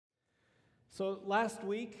So last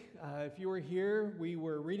week, if you were here, we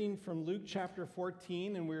were reading from Luke chapter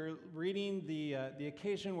 14, and we were reading the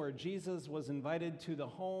occasion where Jesus was invited to the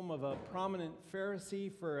home of a prominent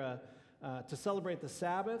Pharisee to celebrate the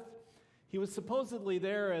Sabbath. He was supposedly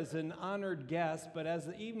there as an honored guest, but as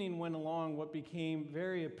the evening went along, what became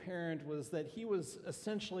very apparent was that he was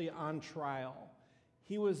essentially on trial.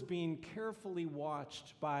 He was being carefully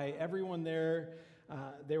watched by everyone there.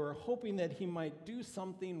 They were hoping that he might do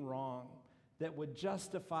something wrong that would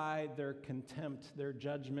justify their contempt, their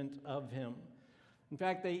judgment of him. In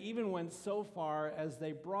fact, they even went so far as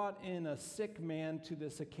they brought in a sick man to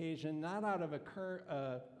this occasion, not out of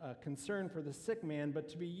a concern for the sick man, but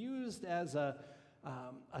to be used as a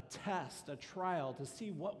test, a trial, to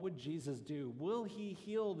see what would Jesus do. Will he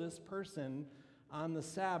heal this person on the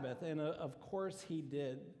Sabbath? And of course he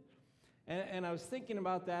did. And I was thinking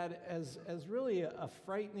about that as really a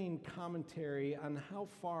frightening commentary on how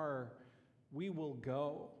far we will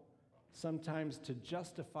go sometimes to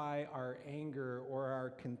justify our anger or our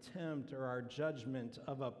contempt or our judgment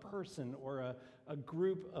of a person or a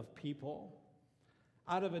group of people.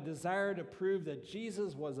 Out of a desire to prove that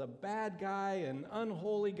Jesus was a bad guy, an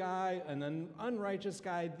unholy guy, an unrighteous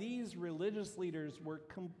guy, these religious leaders were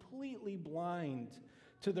completely blind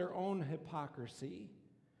to their own hypocrisy.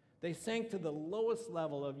 They sank to the lowest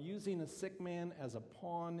level of using a sick man as a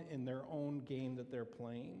pawn in their own game that they're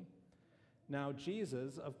playing. Now,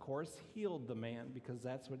 Jesus, of course, healed the man, because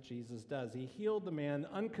that's what Jesus does. He healed the man,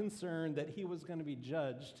 unconcerned that he was going to be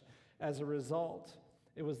judged as a result.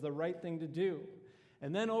 It was the right thing to do.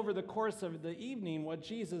 And then over the course of the evening, what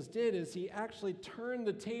Jesus did is he actually turned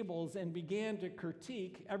the tables and began to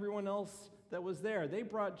critique everyone else that was there. They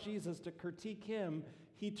brought Jesus to critique him.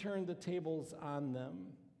 He turned the tables on them.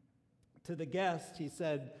 To the guests, he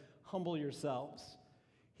said, "Humble yourselves."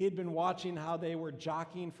 He had been watching how they were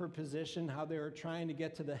jockeying for position, how they were trying to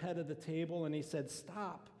get to the head of the table, and he said,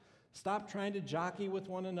 Stop trying to jockey with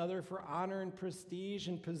one another for honor and prestige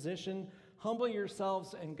and position. Humble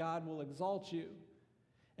yourselves, and God will exalt you.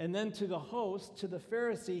 And then to the host, to the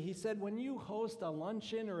Pharisee, he said, when you host a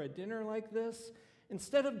luncheon or a dinner like this,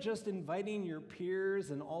 instead of just inviting your peers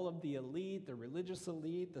and all of the elite, the religious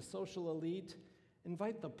elite, the social elite,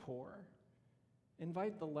 invite the poor,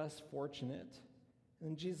 invite the less fortunate.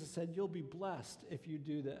 And Jesus said, you'll be blessed if you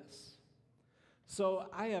do this. So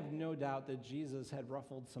I have no doubt that Jesus had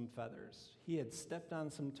ruffled some feathers. He had stepped on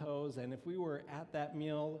some toes, and if we were at that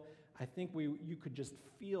meal, I think you could just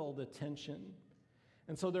feel the tension.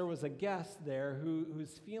 And so there was a guest there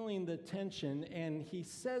who's feeling the tension, and he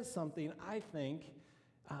says something, I think,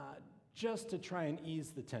 just to try and ease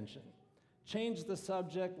the tension. Change the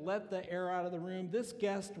subject, let the air out of the room. This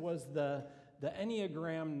guest was the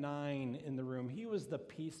Enneagram 9 in the room. He was the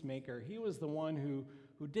peacemaker. He was the one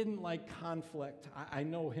who didn't like conflict. I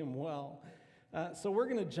know him well. So we're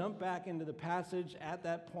going to jump back into the passage at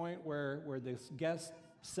that point where this guest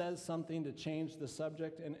says something to change the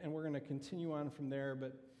subject, and we're going to continue on from there.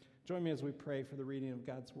 But join me as we pray for the reading of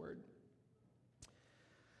God's word.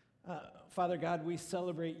 Father God, we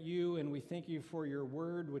celebrate you, and we thank you for your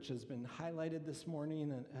word, which has been highlighted this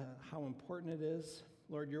morning, and how important it is.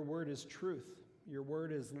 Lord, your word is truth. Your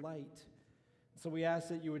word is light. So we ask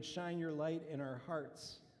that you would shine your light in our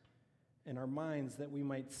hearts and our minds, that we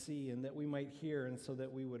might see and that we might hear, and so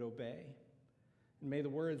that we would obey. And may the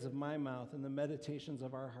words of my mouth and the meditations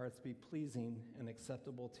of our hearts be pleasing and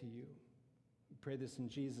acceptable to you. We pray this in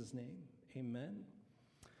Jesus' name. Amen.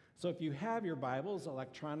 So if you have your Bibles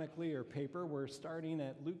electronically or paper, we're starting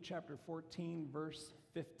at Luke chapter 14, verse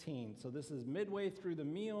 15. So this is midway through the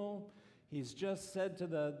meal. He's just said to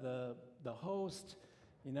the host,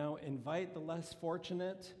 invite the less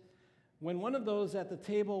fortunate. When one of those at the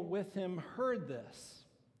table with him heard this,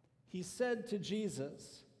 he said to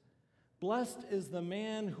Jesus, blessed is the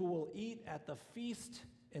man who will eat at the feast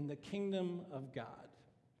in the kingdom of God.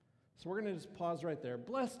 So we're going to just pause right there.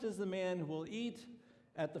 Blessed is the man who will eat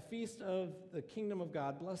at the feast of the kingdom of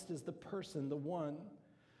God. Blessed is the person, the one.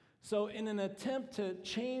 So in an attempt to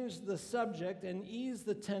change the subject and ease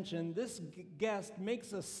the tension, this guest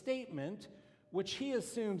makes a statement which he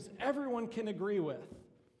assumes everyone can agree with.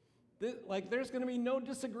 There's going to be no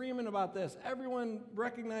disagreement about this. Everyone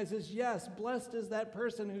recognizes, yes, blessed is that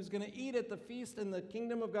person who's going to eat at the feast in the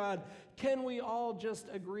kingdom of God. Can we all just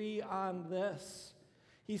agree on this?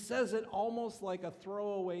 He says it almost like a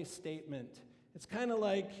throwaway statement. It's kind of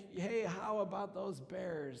like, hey, how about those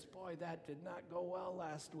Bears? Boy, that did not go well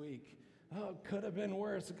last week. Oh, it could have been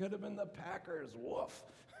worse. It could have been the Packers. Woof.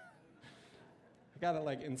 I got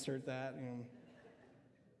to insert that.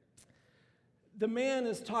 The man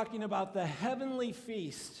is talking about the heavenly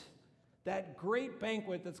feast That great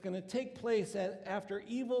banquet that's going to take place after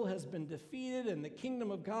evil has been defeated and the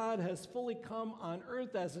kingdom of God has fully come on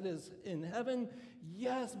earth as it is in heaven.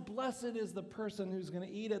 Yes, blessed is the person who's going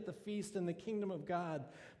to eat at the feast in the kingdom of God.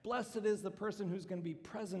 Blessed is the person who's going to be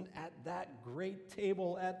present at that great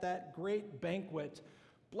table, at that great banquet.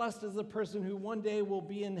 Blessed is the person who one day will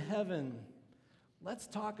be in heaven. Let's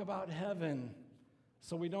talk about heaven,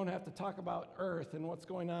 so we don't have to talk about earth and what's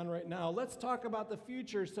going on right now. Let's talk about the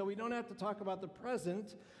future so we don't have to talk about the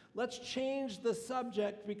present. Let's change the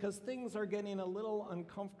subject because things are getting a little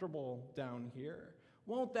uncomfortable down here.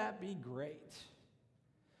 Won't that be great?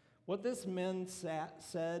 What this man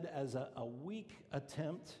said as a weak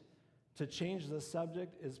attempt to change the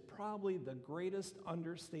subject is probably the greatest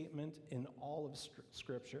understatement in all of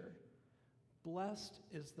Scripture. Blessed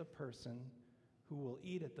is the person who will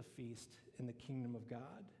eat at the feast in the kingdom of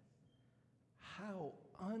God. How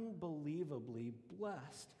unbelievably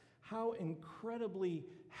blessed, how incredibly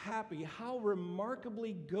happy, how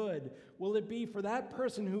remarkably good will it be for that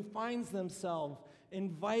person who finds themselves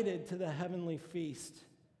invited to the heavenly feast.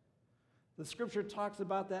 The scripture talks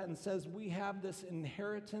about that and says we have this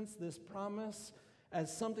inheritance, this promise,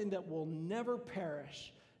 as something that will never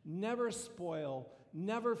perish, never spoil,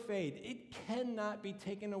 never fade. It cannot be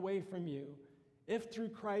taken away from you. If through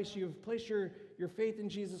Christ you have placed your faith in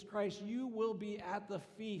Jesus Christ, you will be at the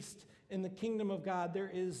feast in the kingdom of God. There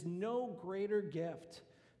is no greater gift.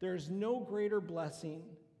 There is no greater blessing.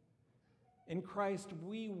 In Christ,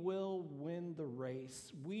 we will win the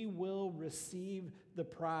race. We will receive the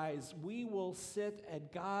prize. We will sit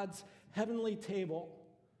at God's heavenly table.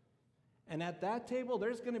 And at that table,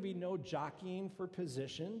 there's going to be no jockeying for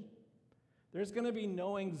position. There's going to be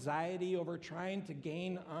no anxiety over trying to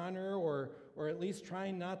gain honor or at least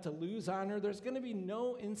trying not to lose honor. There's going to be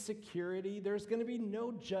no insecurity. There's going to be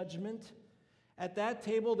no judgment. At that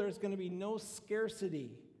table, there's going to be no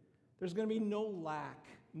scarcity. There's going to be no lack,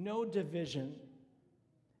 no division.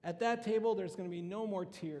 At that table, there's going to be no more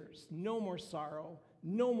tears, no more sorrow,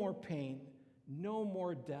 no more pain, no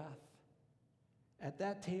more death. At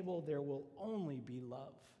that table, there will only be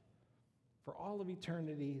love. For all of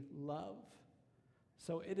eternity, love.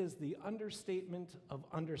 So it is the understatement of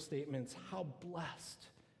understatements. How blessed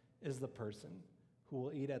is the person who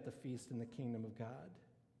will eat at the feast in the kingdom of God.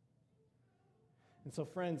 And so,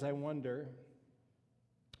 friends, I wonder,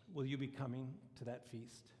 will you be coming to that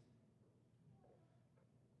feast?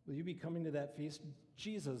 Will you be coming to that feast?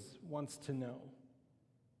 Jesus wants to know.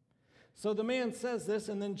 So the man says this,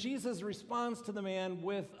 and then Jesus responds to the man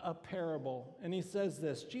with a parable. And he says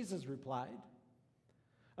this, Jesus replied,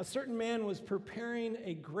 "A certain man was preparing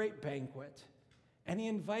a great banquet, and he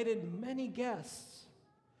invited many guests.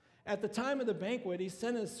 At the time of the banquet, he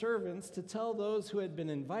sent his servants to tell those who had been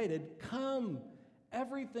invited, 'Come,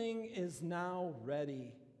 everything is now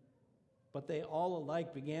ready.' But they all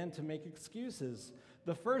alike began to make excuses.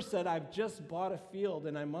 The first said, 'I've just bought a field,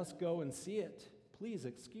 and I must go and see it. Please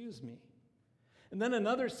excuse me.' And then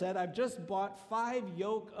another said, 'I've just bought 5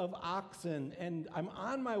 yoke of oxen, and I'm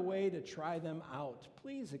on my way to try them out.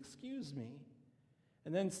 Please excuse me.'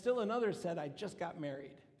 And then still another said, 'I just got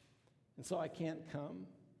married, and so I can't come.'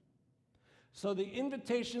 So the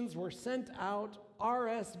invitations were sent out,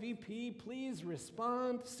 RSVP, please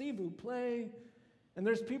respond, s'il vous plaît. And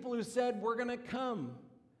there's people who said, 'We're going to come.'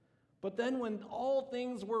 But then when all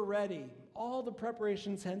things were ready, all the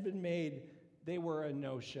preparations had been made, they were a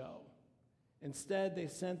no-show. Instead, they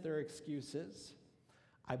sent their excuses.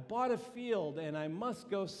 'I bought a field and I must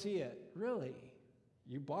go see it.' Really?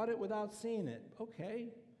 You bought it without seeing it?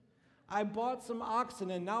 Okay. 'I bought some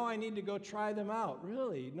oxen and now I need to go try them out.'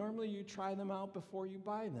 Really? Normally you try them out before you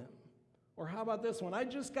buy them. Or how about this one? 'I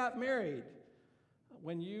just got married.'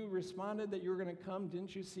 When you responded that you were going to come,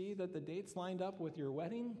 didn't you see that the dates lined up with your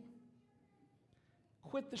wedding?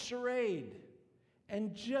 Quit the charade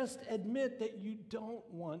and just admit that you don't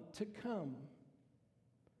want to come."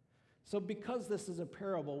 So because this is a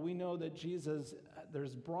parable, we know that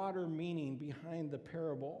there's broader meaning behind the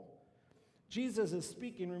parable. Jesus is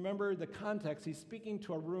speaking, remember the context, he's speaking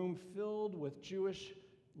to a room filled with Jewish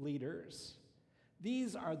leaders.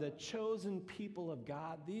 These are the chosen people of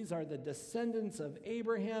God. These are the descendants of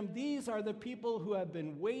Abraham. These are the people who have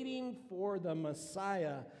been waiting for the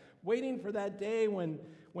Messiah, waiting for that day when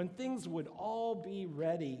things would all be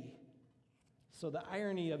ready. So the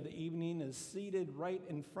irony of the evening is seated right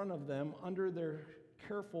in front of them under their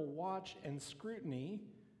careful watch and scrutiny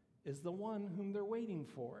is the one whom they're waiting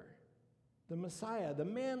for, the Messiah, the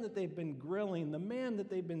man that they've been grilling, the man that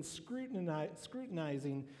they've been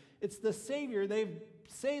scrutinizing. It's the Savior they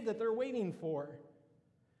say that they're waiting for.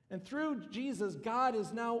 And through Jesus, God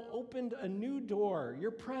has now opened a new door.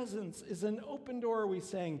 Your presence is an open door, we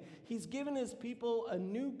sang. He's given his people a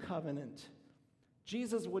new covenant.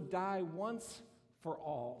 Jesus would die once for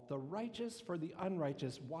all, the righteous for the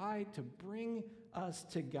unrighteous. Why? To bring us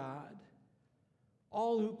to God.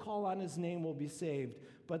 All who call on his name will be saved.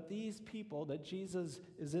 But these people that Jesus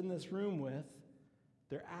is in this room with,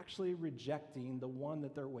 they're actually rejecting the one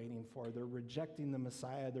that they're waiting for. They're rejecting the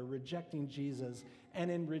Messiah. They're rejecting Jesus.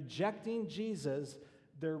 And in rejecting Jesus,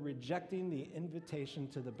 they're rejecting the invitation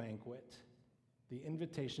to the banquet, the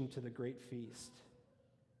invitation to the great feast.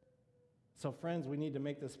 So friends, we need to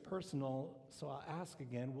make this personal. So I'll ask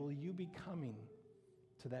again, will you be coming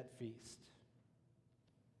to that feast?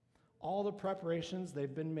 All the preparations,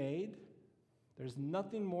 they've been made. There's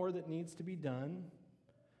nothing more that needs to be done.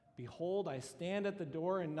 Behold, I stand at the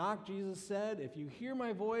door and knock, Jesus said. If you hear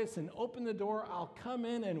my voice and open the door, I'll come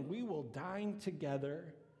in and we will dine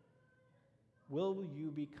together. Will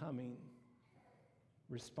you be coming?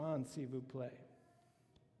 Respond, s'il vous plaît.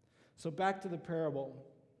 So back to the parable.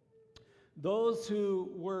 Those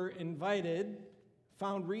who were invited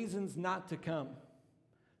found reasons not to come.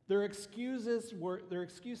 Their excuses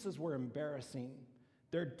were embarrassing.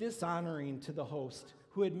 They're dishonoring to the host,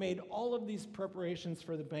 who had made all of these preparations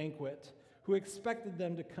for the banquet, who expected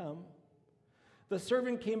them to come. The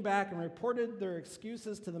servant came back and reported their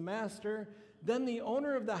excuses to the master. Then the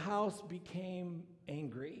owner of the house became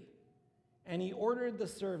angry, and he ordered the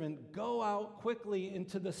servant, "Go out quickly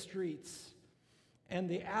into the streets and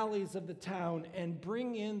the alleys of the town and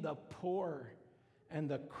bring in the poor and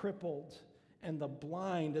the crippled and the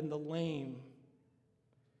blind and the lame."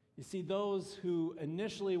 You see, those who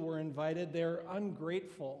initially were invited, they're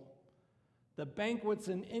ungrateful. The banquet's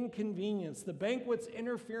an inconvenience. The banquet's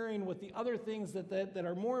interfering with the other things that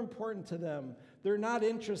are more important to them. They're not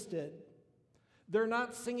interested. They're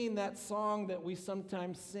not singing that song that we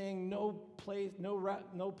sometimes sing, no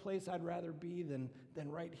place I'd rather be than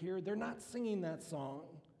right here. They're not singing that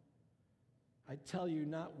song. I tell you,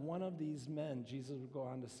 not one of these men, Jesus would go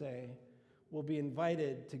on to say, will be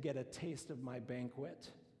invited to get a taste of my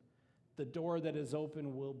banquet. The door that is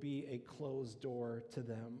open will be a closed door to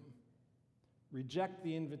them. Reject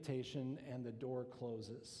the invitation and the door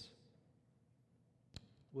closes.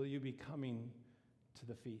 Will you be coming to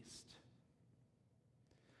the feast?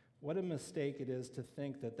 What a mistake it is to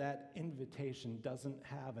think that that invitation doesn't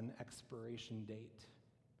have an expiration date.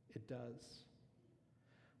 It does.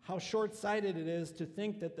 How short-sighted it is to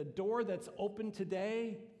think that the door that's open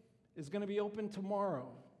today is going to be open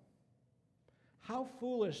tomorrow. How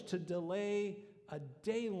foolish to delay a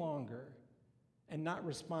day longer and not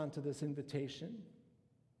respond to this invitation.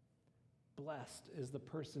 Blessed is the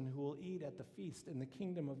person who will eat at the feast in the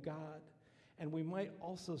kingdom of God. And we might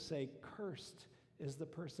also say, cursed is the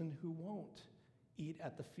person who won't eat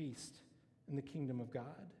at the feast in the kingdom of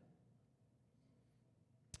God.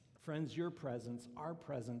 Friends, your presence, our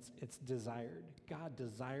presence, it's desired. God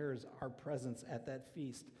desires our presence at that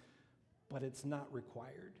feast, but it's not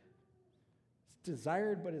required.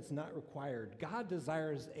 Desired, but it's not required. God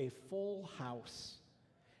desires a full house.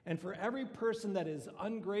 And for every person that is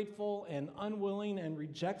ungrateful and unwilling and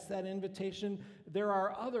rejects that invitation, there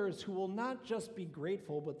are others who will not just be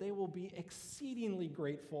grateful, but they will be exceedingly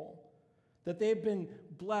grateful that they've been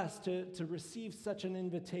blessed to receive such an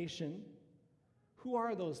invitation. Who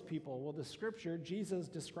are those people? Well, the scripture, Jesus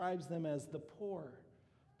describes them as the poor,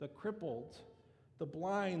 the crippled, the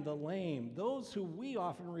blind, the lame, those who we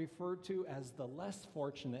often refer to as the less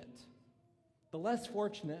fortunate. The less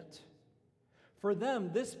fortunate. For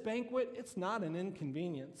them, this banquet, it's not an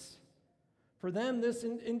inconvenience. For them, this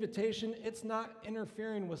invitation, it's not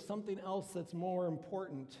interfering with something else that's more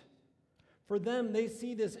important. For them, they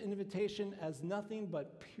see this invitation as nothing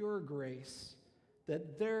but pure grace,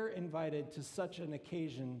 that they're invited to such an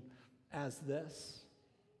occasion as this.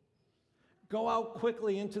 Go out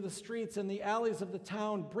quickly into the streets and the alleys of the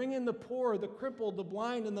town. Bring in the poor, the crippled, the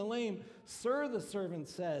blind, and the lame. Sir, the servant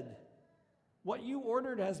said, what you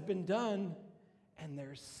ordered has been done, and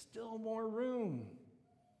there's still more room.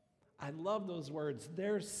 I love those words.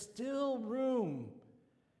 There's still room.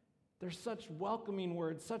 They're such welcoming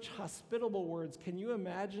words, such hospitable words. Can you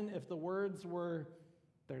imagine if the words were,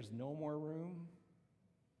 there's no more room,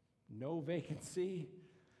 no vacancy,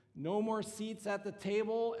 no more seats at the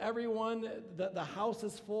table, everyone, the house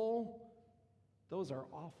is full? Those are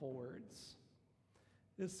awful words.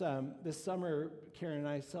 This summer, Karen and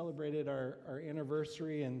I celebrated our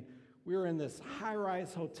anniversary, and we were in this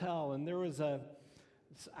high-rise hotel, and there was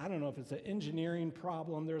I don't know if it's an engineering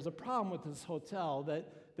problem. There was a problem with this hotel that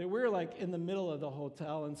They were like in the middle of the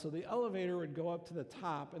hotel, and so the elevator would go up to the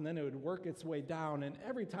top, and then it would work its way down, and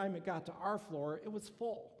every time it got to our floor, it was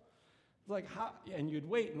full. It's like, how? And you'd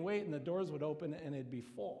wait and wait, and the doors would open, and it'd be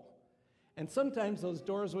full. And sometimes those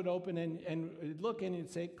doors would open, and you'd look in, and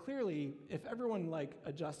you'd say, clearly, if everyone like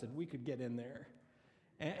adjusted, we could get in there.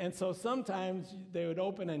 And so sometimes they would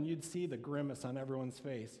open, and you'd see the grimace on everyone's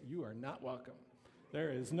face. You are not welcome. There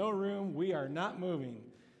is no room. We are not moving.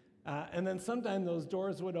 And then sometimes those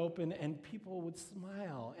doors would open, and people would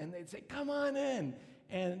smile, and they'd say, come on in.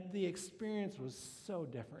 And the experience was so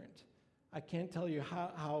different. I can't tell you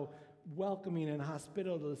how welcoming and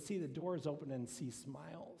hospitable to see the doors open and see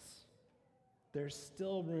smiles. There's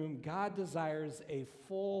still room. God desires a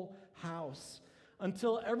full house.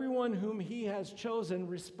 Until everyone whom he has chosen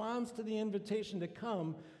responds to the invitation to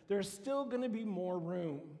come, there's still going to be more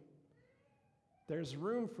room. There's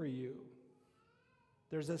room for you.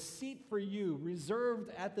 There's a seat for you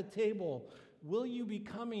reserved at the table. Will you be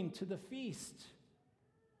coming to the feast?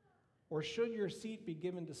 Or should your seat be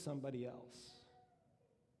given to somebody else?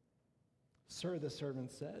 Sir, the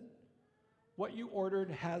servant said, what you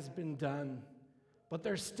ordered has been done, but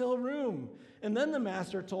there's still room. And then the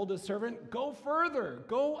master told his servant, go further,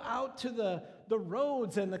 go out to the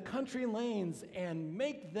roads and the country lanes and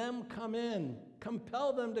make them come in,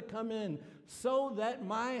 compel them to come in, so that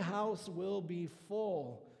my house will be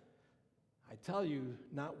full. I tell you,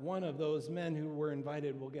 not one of those men who were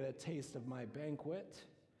invited will get a taste of my banquet.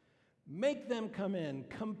 Make them come in,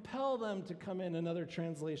 compel them to come in, another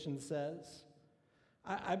translation says.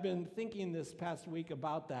 I've been thinking this past week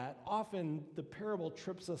about that. Often the parable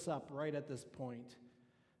trips us up right at this point,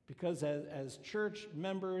 because as church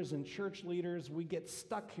members and church leaders, we get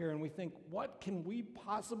stuck here and we think, what can we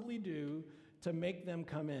possibly do to make them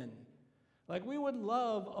come in? Like, we would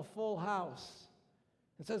love a full house.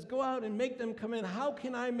 It says, go out and make them come in. How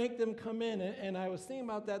can I make them come in? And I was thinking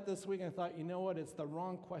about that this week, and I thought, you know what? It's the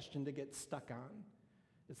wrong question to get stuck on.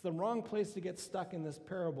 It's the wrong place to get stuck in this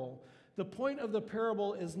parable. The point of the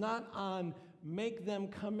parable is not on make them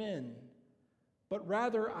come in, but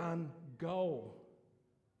rather on go.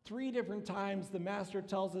 3 different times the master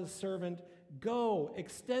tells his servant, go,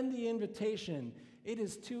 extend the invitation. It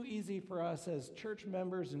is too easy for us as church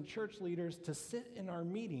members and church leaders to sit in our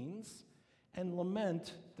meetings and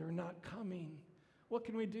lament, they're not coming. What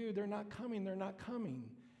can we do? They're not coming, they're not coming.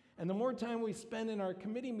 And the more time we spend in our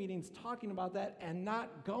committee meetings talking about that and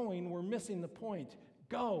not going, we're missing the point.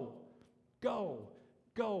 Go, go,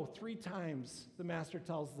 go. 3 times the master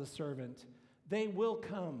tells the servant, they will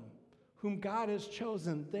come. Whom God has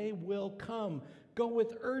chosen, they will come. Go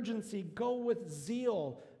with urgency, go with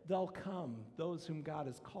zeal. They'll come. Those whom God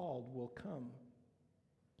has called will come.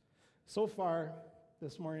 So far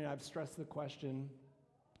this morning, I've stressed the question,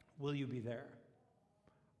 will you be there?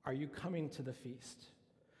 Are you coming to the feast?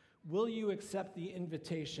 Will you accept the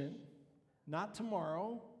invitation? Not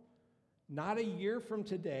tomorrow, not a year from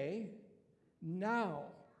today, now.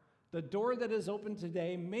 The door that is open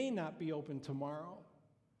today may not be open tomorrow.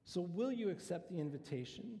 So will you accept the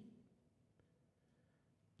invitation?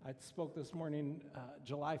 I spoke this morning,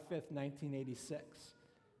 July 5th, 1986.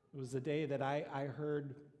 It was the day that I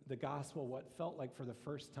heard the gospel, what felt like for the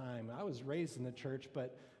first time. I was raised in the church,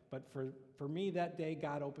 but for me that day,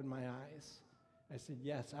 God opened my eyes. I said,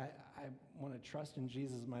 yes, I want to trust in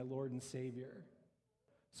Jesus as my Lord and Savior.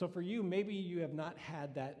 So for you, maybe you have not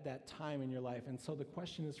had that time in your life, and so the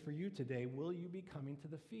question is for you today, will you be coming to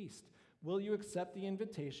the feast? Will you accept the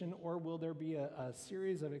invitation, or will there be a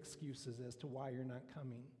series of excuses as to why you're not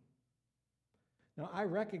coming? Now, I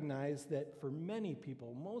recognize that for many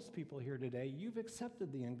people, most people here today, you've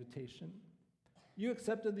accepted the invitation. You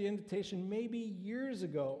accepted the invitation maybe years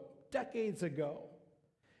ago, decades ago.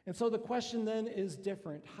 And so the question then is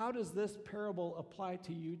different. How does this parable apply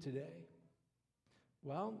to you today?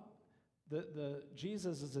 Well,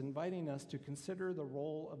 Jesus is inviting us to consider the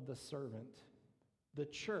role of the servant. The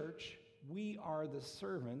church, we are the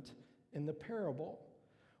servant in the parable.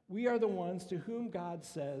 We are the ones to whom God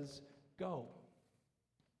says, go.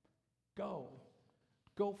 Go.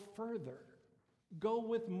 Go further. Go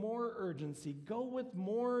with more urgency. Go with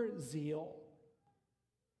more zeal.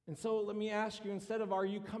 And so let me ask you, instead of are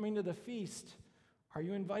you coming to the feast, are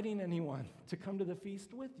you inviting anyone to come to the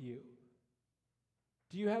feast with you?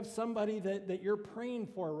 Do you have somebody that you're praying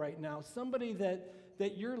for right now? Somebody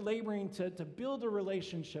that you're laboring to build a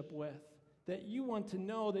relationship with, that you want to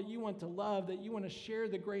know, that you want to love, that you want to share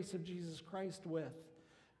the grace of Jesus Christ with?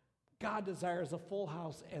 God desires a full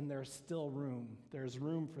house, and there's still room. There's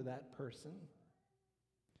room for that person.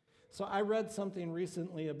 So I read something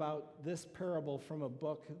recently about this parable from a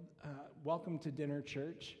book, Welcome to Dinner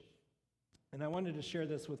Church. And I wanted to share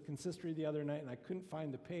this with Consistory the other night, and I couldn't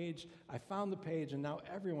find the page. I found the page, and now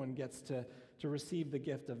everyone gets to receive the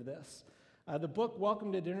gift of this. The book,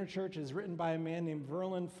 Welcome to Dinner Church, is written by a man named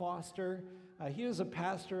Verlin Foster. He was a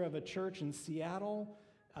pastor of a church in Seattle,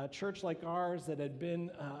 a church like ours that had been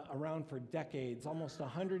around for decades, almost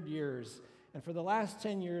 100 years. And for the last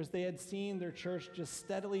 10 years, they had seen their church just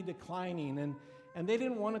steadily declining, and they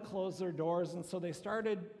didn't want to close their doors, and so they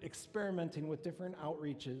started experimenting with different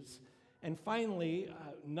outreaches. And finally,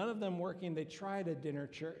 none of them working, they tried a dinner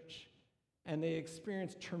church, and they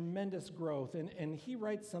experienced tremendous growth. And he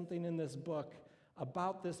writes something in this book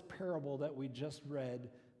about this parable that we just read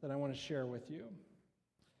that I want to share with you.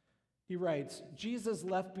 He writes, Jesus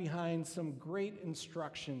left behind some great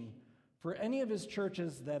instruction for any of his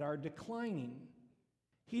churches that are declining.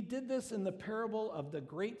 He did this in the parable of the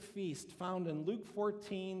great feast found in Luke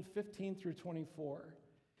 14, 15 through 24.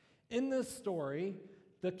 In this story,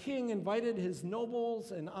 the king invited his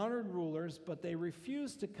nobles and honored rulers, but they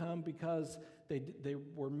refused to come because they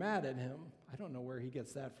were mad at him. I don't know where he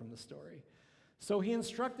gets that from the story. So he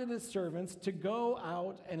instructed his servants to go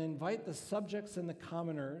out and invite the subjects and the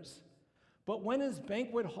commoners. But when his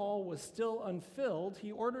banquet hall was still unfilled,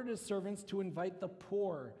 he ordered his servants to invite the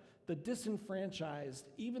poor, the disenfranchised,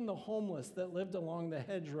 even the homeless that lived along the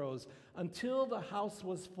hedgerows, until the house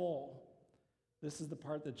was full. This is the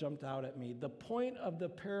part that jumped out at me. The point of the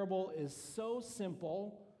parable is so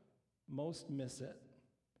simple, most miss it.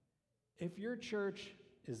 If your church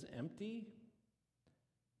is empty,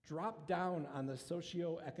 drop down on the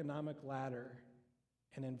socioeconomic ladder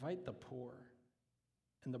and invite the poor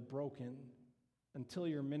and the broken until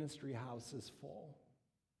your ministry house is full.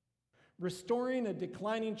 Restoring a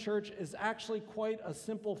declining church is actually quite a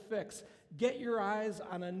simple fix. Get your eyes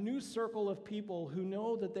on a new circle of people who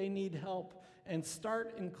know that they need help and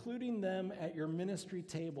start including them at your ministry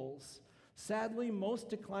tables. Sadly, most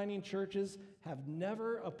declining churches have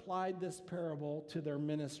never applied this parable to their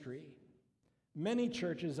ministry. Many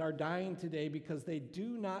churches are dying today because they do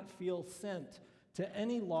not feel sent to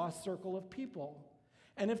any lost circle of people.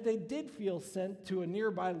 And if they did feel sent to a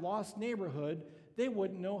nearby lost neighborhood, they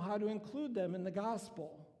wouldn't know how to include them in the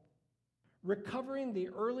gospel. Recovering the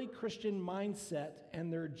early Christian mindset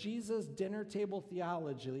and their Jesus dinner table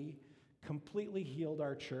theology completely healed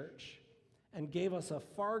our church and gave us a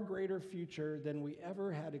far greater future than we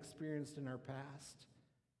ever had experienced in our past.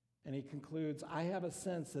 And he concludes, I have a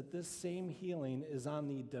sense that this same healing is on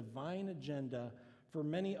the divine agenda for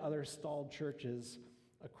many other stalled churches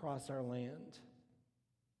across our land.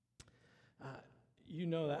 You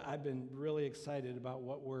know that I've been really excited about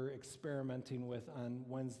what we're experimenting with on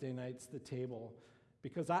Wednesday nights, the table,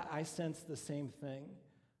 because I sense the same thing.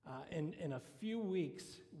 In a few weeks,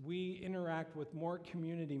 we interact with more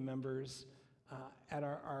community members at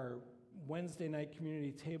our Wednesday night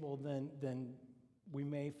community table than we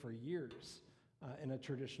may for years in a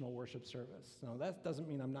traditional worship service. Now, that doesn't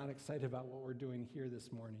mean I'm not excited about what we're doing here this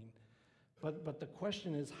morning. But the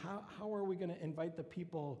question is, how are we going to invite the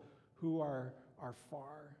people who are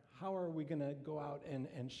far? How are we going to go out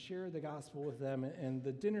and share the gospel with them? And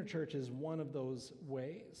the dinner church is one of those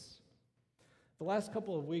ways. The last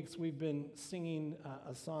couple of weeks, we've been singing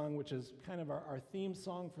a song which is kind of our theme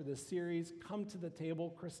song for this series, Come to the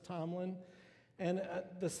Table, Chris Tomlin. And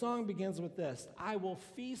the song begins with this: I will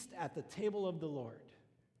feast at the table of the Lord.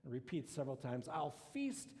 It repeats several times. I'll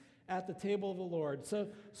feast at the table of the Lord.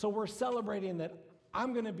 So we're celebrating that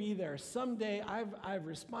I'm going to be there. Someday I've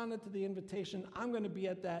responded to the invitation. I'm going to be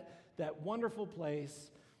at that wonderful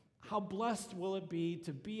place. How blessed will it be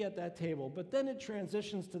to be at that table? But then it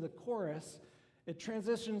transitions to the chorus. It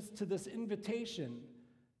transitions to this invitation,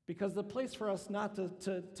 because the place for us not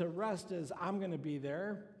to rest is, I'm going to be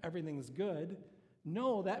there, everything's good.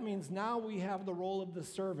 No, that means now we have the role of the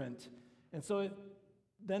servant. And so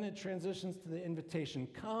then it transitions to the invitation.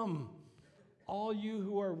 Come, all you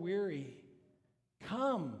who are weary.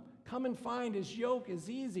 Come and find his yoke is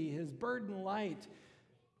easy, his burden light.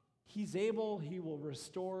 He's able, he will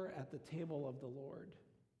restore at the table of the Lord.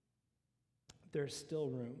 There's still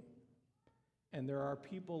room. And there are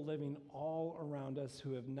people living all around us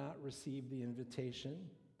who have not received the invitation.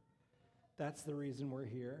 That's the reason we're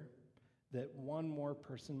here, that one more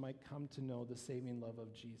person might come to know the saving love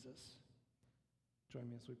of Jesus. Join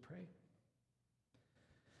me as we pray.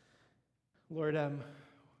 Lord,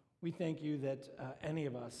 we thank you that any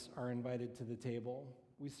of us are invited to the table.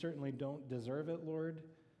 We certainly don't deserve it, Lord.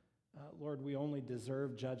 Lord, we only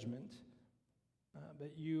deserve judgment.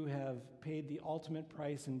 but you have paid the ultimate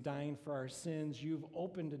price in dying for our sins. You've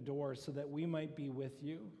opened a door so that we might be with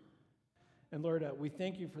you. And Lord, we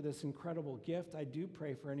thank you for this incredible gift. I do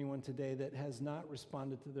pray for anyone today that has not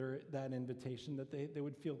responded to that invitation, that they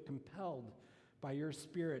would feel compelled by your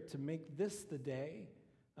Spirit to make this the day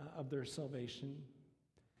of their salvation.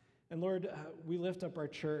 And Lord, we lift up our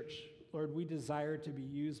church. Lord, we desire to be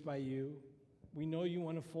used by you. We know you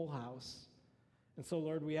want a full house. And so,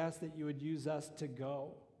 Lord, we ask that you would use us to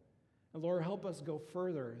go. And Lord, help us go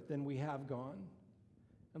further than we have gone.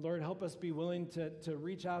 And Lord, help us be willing to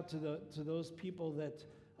reach out to those people that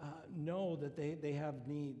know that they have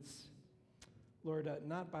needs. Lord,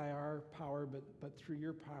 not by our power, but through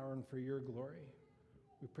your power and for your glory.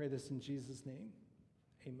 We pray this in Jesus' name.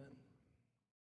 Amen.